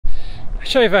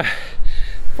just over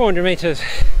 400 meters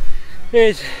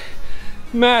is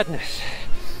madness,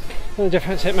 and the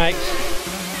difference it makes.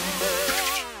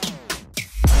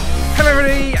 Hello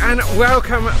everybody and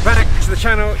welcome back to the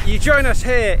channel. You join us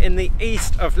here in the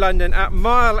east of London at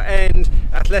Mile End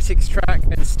Athletics Track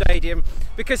and Stadium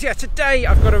because yeah, today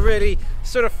I've got a really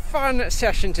sort of fun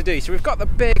session to do. So we've got the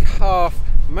big half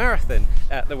marathon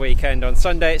at the weekend on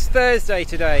Sunday. It's Thursday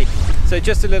today, so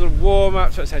just a little warm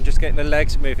up, so I'm just getting the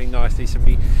legs moving nicely.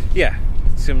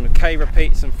 Some K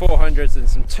repeats, some 400s and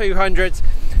some 200s,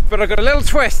 but I've got a little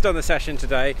twist on the session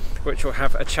today which we'll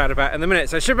have a chat about in a minute,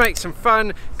 so I should make some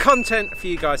fun content for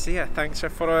you guys. So yeah, thanks for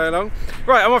following along.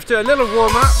 Right, I'm off to a little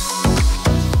warm up.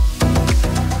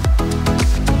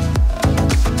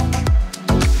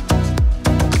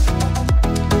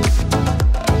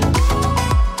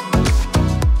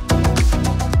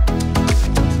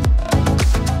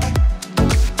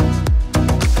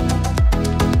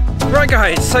 Right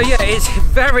guys, so yeah, it's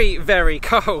very, very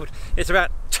cold. It's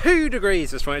about 2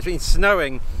 degrees this morning. It's been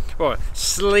snowing, or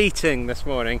sleeting this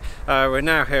morning. We're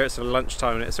now here at sort of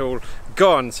lunchtime and it's all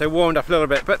gone, so warmed up a little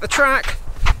bit. But the track,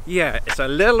 yeah, it's a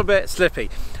little bit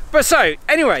slippy. But so,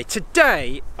 anyway,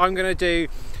 today I'm gonna do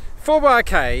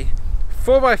 4x1K,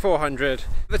 4x400.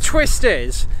 The twist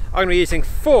is, I'm gonna be using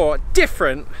 4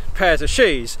 different pairs of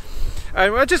shoes.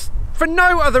 And I just, for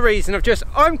no other reason of just,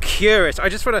 I'm curious, I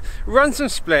just want to run some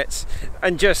splits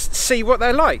and just see what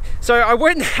they're like. So I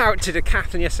went out to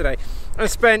Decathlon yesterday and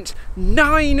spent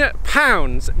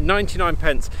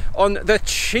 £9.99 on the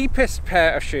cheapest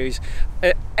pair of shoes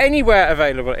anywhere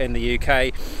available in the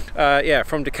UK, yeah,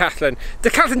 from Decathlon.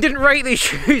 Decathlon didn't rate these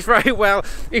shoes very well,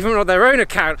 even on their own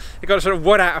account. They got a sort of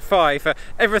 1 out of 5 for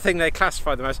everything they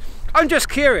classified them as. I'm just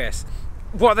curious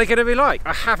what they're going to be like.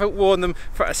 I haven't worn them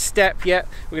for a step yet.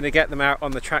 We're going to get them out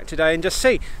on the track today and just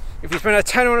see. If you spend a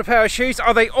tenner on a pair of shoes,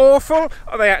 are they awful?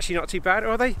 Are they actually not too bad?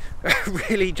 Or are they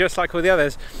really just like all the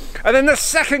others? And then the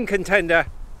second contender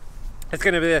is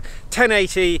going to be the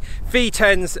 1080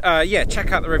 V10s. Yeah,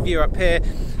 check out the review up here.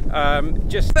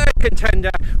 Just third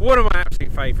contender, one of my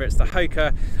absolute favourites, the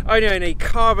Hoka Only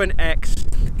Carbon X.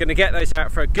 Going to get those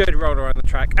out for a good roll around the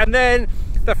track. And then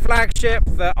the flagship,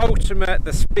 the ultimate,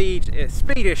 the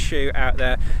speediest shoe out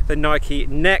there, the Nike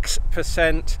Next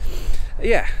Percent.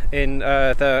 Yeah, in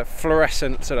the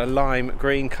fluorescent sort of lime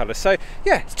green colour. So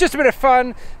yeah, it's just a bit of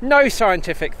fun, no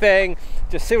scientific thing,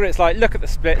 just see what it's like, look at the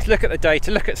splits, look at the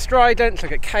data, look at stride length,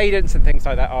 look at cadence and things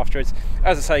like that afterwards.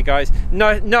 As I say guys,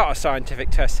 no, not a scientific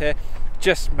test here,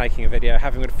 just making a video,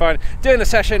 having a bit of fun, doing the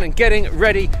session and getting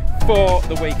ready for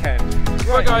the weekend.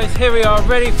 Right guys, here we are,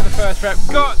 ready for the first rep.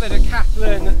 Got the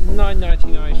Decathlon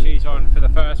 9.99 shoes on for the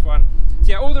first one. So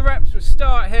yeah, all the reps will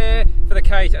start here for the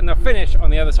K and they'll finish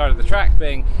on the other side of the track,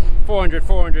 being 400,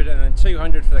 400 and then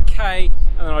 200 for the K,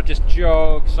 and then I'll just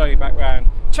jog slowly back round,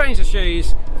 change the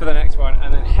shoes for the next one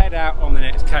and then head out on the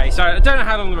next K. So I don't know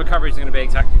how long the recovery is going to be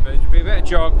exactly, but it'll be a bit of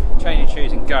jog, change your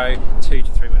shoes and go 2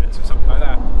 to 3 minutes or something like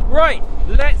that. Right,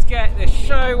 let's get this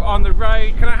show on the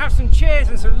road. Can I have some cheers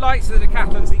and some likes to the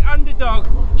Decathlons, the underdog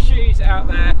shoes out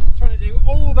there, trying to do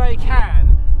all they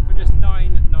can for just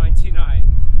 $9.99.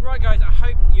 Right guys, I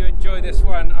hope you enjoy this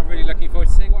one. I'm really looking forward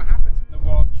to seeing what happens from the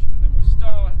watch, and then we'll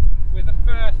start with the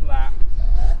first lap.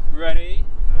 Ready?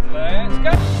 Let's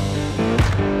go!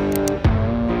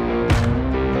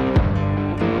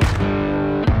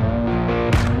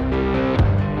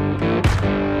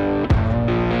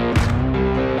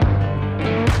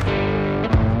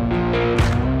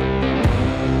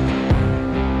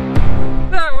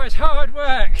 That was hard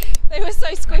work. They were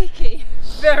so squeaky.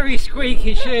 Very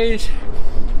squeaky shoes.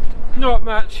 Not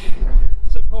much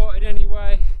support in any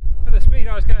way. For the speed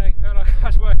I was going, I felt like I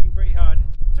was working pretty hard.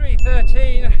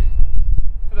 3:13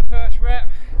 for the first rep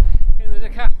in the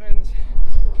Decathlons.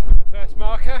 The first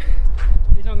marker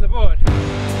is on the board.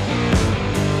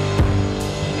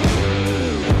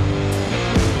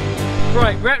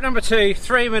 Right, rep number 2,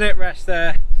 3-minute rest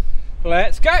there.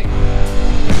 Let's go!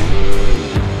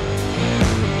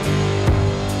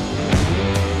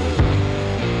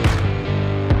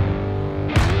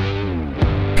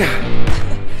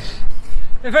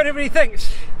 If anybody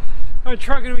thinks I'm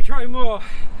going to be trying more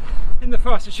in the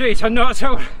faster shoes, I'm not at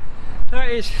all.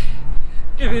 That is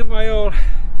giving it my all.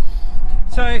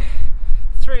 So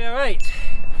 3:08,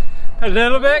 a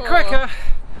little bit quicker.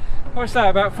 What's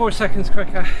that, about 4 seconds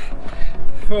quicker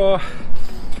for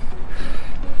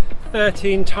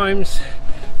 13 times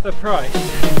the price.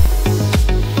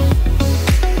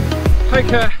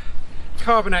 Hoka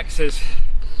Carbon X's.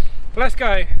 Let's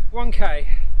go, 1K.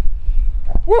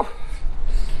 Woo!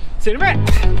 See you in a bit.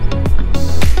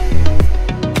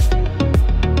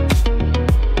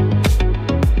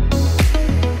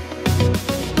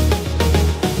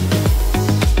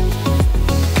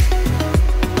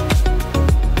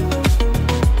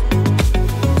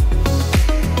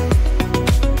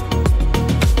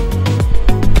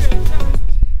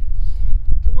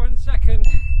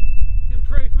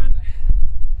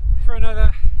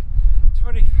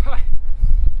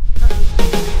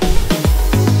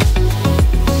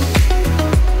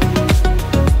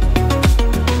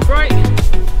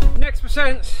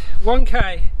 sense.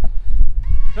 1K.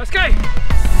 Let's go.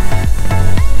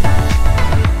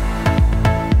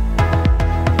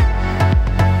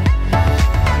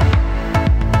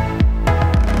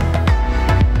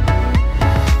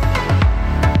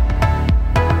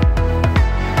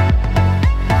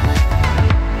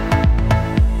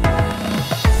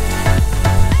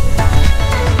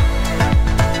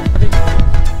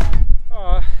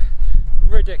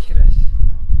 Ridiculous,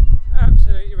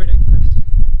 absolutely ridiculous.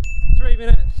 3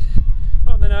 minutes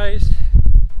on the nose,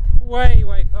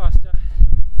 way faster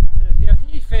than anything else.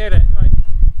 You feel it, like,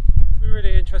 it'd be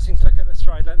really interesting to look at the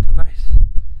stride length on those.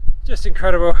 Just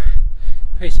incredible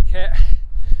piece of kit.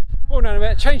 All down a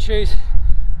bit, change shoes,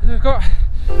 and we've got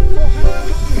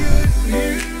 400.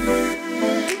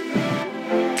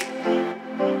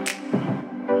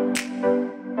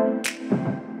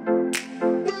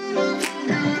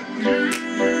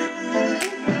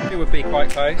 Would be quite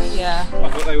close. Yeah. I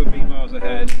thought they would be miles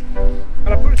ahead. And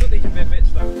I probably thought these would be a bit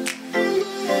slow.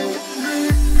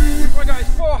 Right guys,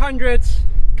 400s,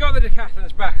 got the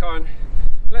Decathlons back on.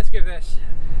 Let's give this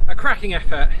a cracking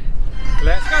effort.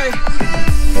 Let's go.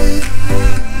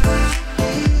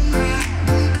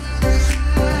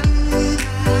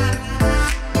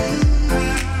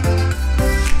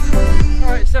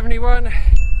 Alright, 71.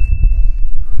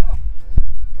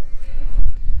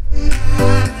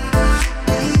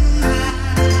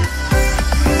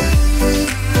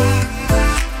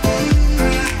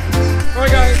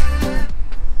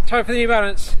 Time for the New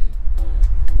Balance.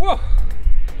 Whoa!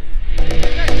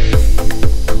 Okay.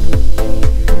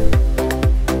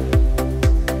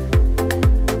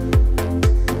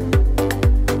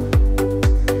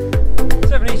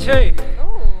 72.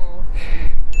 Oh.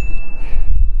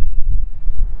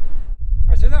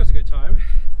 Right, so that was a good time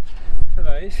for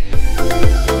those.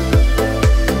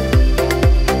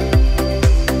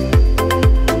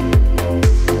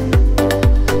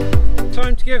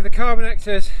 Time to give the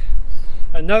Carbonectors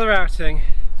another outing.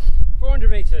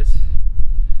 400 meters.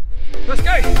 Let's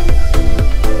go.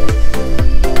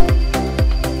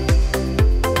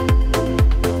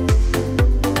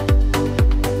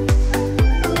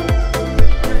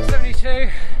 72.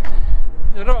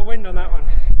 There's a lot of wind on that one,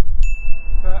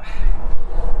 but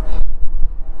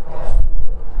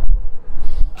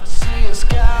I see a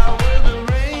sky with a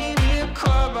rainy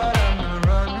cloud, but I'm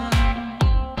running.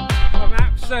 I'm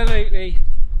absolutely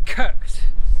cooked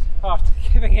after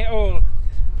giving it all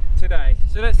today.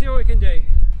 So let's see what we can do.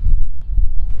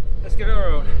 Let's give it a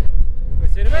roll. We'll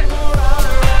see you in a bit.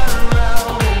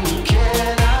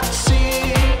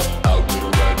 I'll be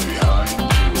right behind you,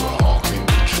 hawking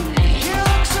the tree. You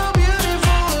look so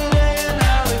beautiful today, and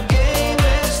now the game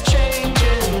is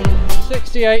changing.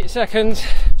 68 seconds.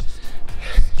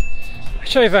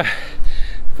 Just over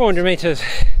 400 meters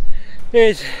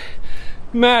is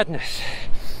madness.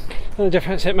 And the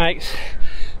difference it makes.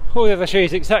 All the other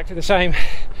shoes exactly the same,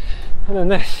 and then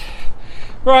this.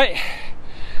 Right,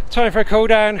 time for a cool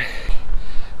down.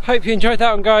 Hope you enjoyed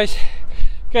that one, guys.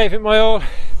 Gave it my all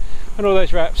on all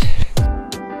those reps.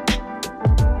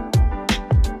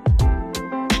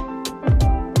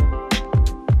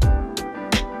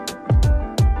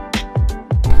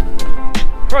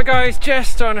 Right guys,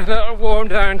 just on a little warm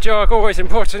down jog. Always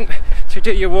important to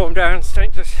do your warm downs,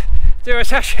 don't just do a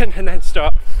session and then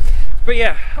stop. But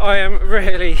yeah, I am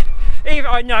really,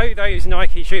 I know those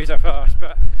Nike shoes are fast,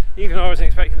 but even I wasn't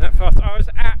expecting that fast. I was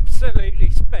absolutely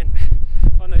spent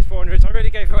on those 400s. I really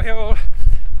gave it all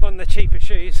on the cheaper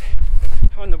shoes,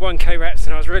 on the 1K reps,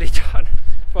 and I was really done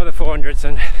by the 400s.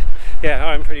 And yeah,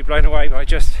 I'm pretty blown away by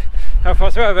just how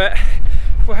fast we were. But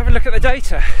we'll have a look at the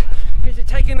data. Is it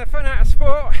taking the fun out of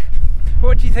sport?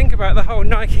 What do you think about the whole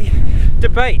Nike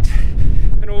debate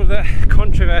and all the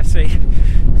controversy?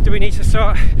 Do we need to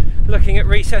start looking at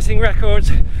resetting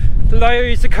records?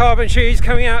 Loads of carbon shoes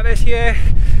coming out this year.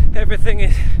 Everything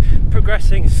is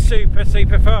progressing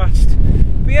super fast.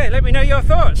 But yeah, let me know your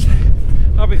thoughts.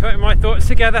 I'll be putting my thoughts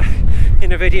together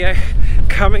in a video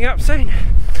coming up soon.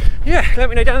 Yeah, let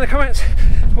me know down in the comments,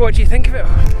 what do you think of it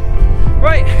all?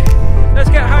 Right,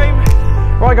 let's get home.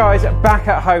 Right guys, back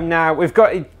at home now. We've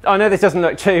got, I know this doesn't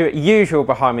look too usual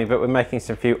behind me, but we're making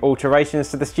some few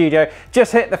alterations to the studio.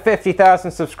 Just hit the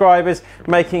 50,000 subscribers,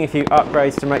 making a few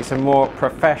upgrades to make some more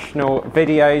professional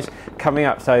videos coming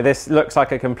up. So this looks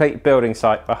like a complete building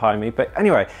site behind me. But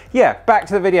anyway, yeah, back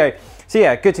to the video. So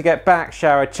yeah, good to get back,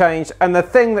 showered, changed. And the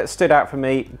thing that stood out for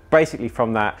me, basically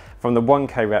from the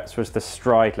 1K reps, was the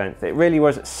stride length. It really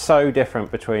was so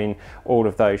different between all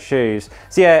of those shoes.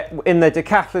 So yeah, in the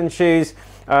Decathlon shoes,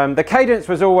 The cadence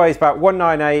was always about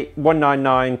 198,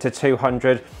 199 to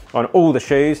 200 on all the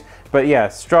shoes. But yeah,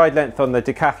 stride length on the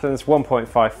Decathlons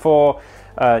 1.54.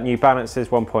 New Balances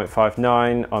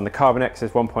 1.59, on the Carbon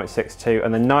X's 1.62,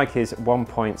 and the Nikes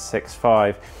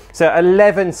 1.65. So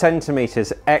 11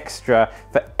 centimeters extra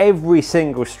for every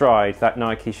single stride that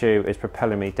Nike shoe is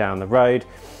propelling me down the road.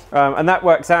 And that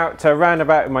works out to around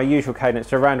about, in my usual cadence,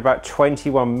 to around about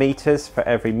 21 meters for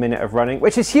every minute of running,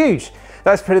 which is huge.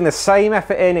 That's putting the same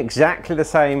effort in, exactly the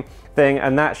same thing,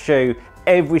 and that shoe,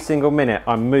 every single minute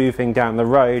I'm moving down the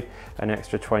road an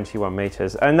extra 21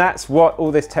 meters. And that's what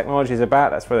all this technology is about.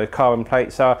 That's where the carbon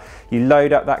plates are. You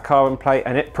load up that carbon plate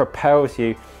and it propels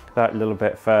you that little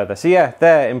bit further. So yeah,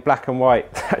 there in black and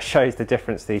white, that shows the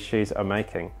difference these shoes are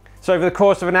making. So over the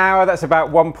course of an hour, that's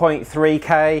about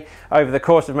 1.3K. Over the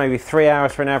course of maybe 3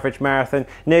 hours for an average marathon,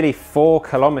 nearly 4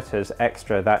 kilometers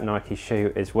extra that Nike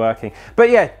shoe is working.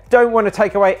 But yeah, don't want to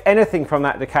take away anything from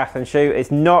that Decathlon shoe. It's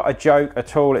not a joke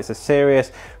at all. It's a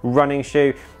serious running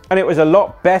shoe. And it was a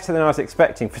lot better than I was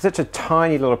expecting for such a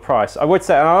tiny little price. I would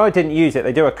say, and I didn't use it,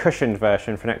 they do a cushioned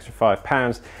version for an extra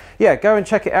 £5. Yeah, go and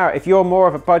check it out. If you're more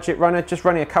of a budget runner, just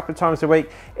running a couple of times a week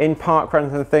in park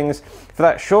runs and things, for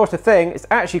that shorter thing, it's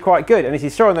actually quite good. And as you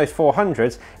saw on those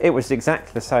 400s, it was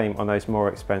exactly the same on those more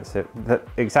expensive,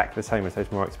 exactly the same as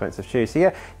those more expensive shoes. So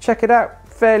yeah, check it out.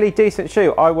 Fairly decent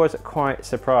shoe. I was quite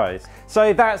surprised.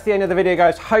 So that's the end of the video,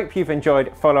 guys. Hope you've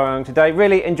enjoyed following along today.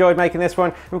 Really enjoyed making this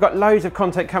one. We've got loads of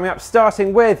content coming up,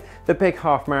 starting with the big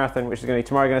half marathon, which is going to be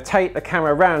tomorrow. I'm going to take the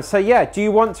camera around. So yeah, do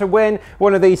you want to win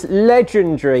one of these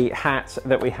legendary hats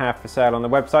that we have for sale on the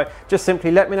website? Just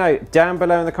simply let me know down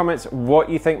below in the comments what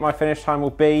you think my finish time will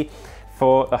be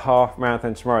for the half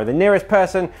marathon tomorrow. The nearest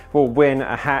person will win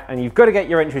a hat, and you've got to get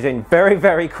your entries in very,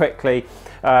 very quickly.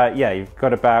 Yeah, you've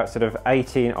got about sort of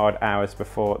 18 odd hours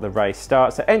before the race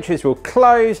starts. So entries will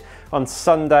close on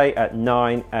Sunday at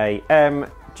 9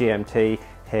 AM GMT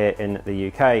here in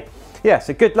the UK. Yeah,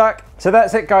 so good luck. So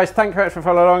that's it, guys. Thank you very much for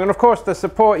following along. And of course, the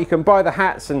support, you can buy the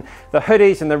hats and the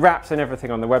hoodies and the wraps and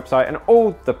everything on the website, and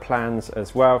all the plans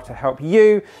as well to help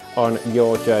you on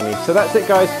your journey. So that's it,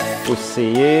 guys. We'll see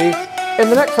you in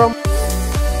the next one.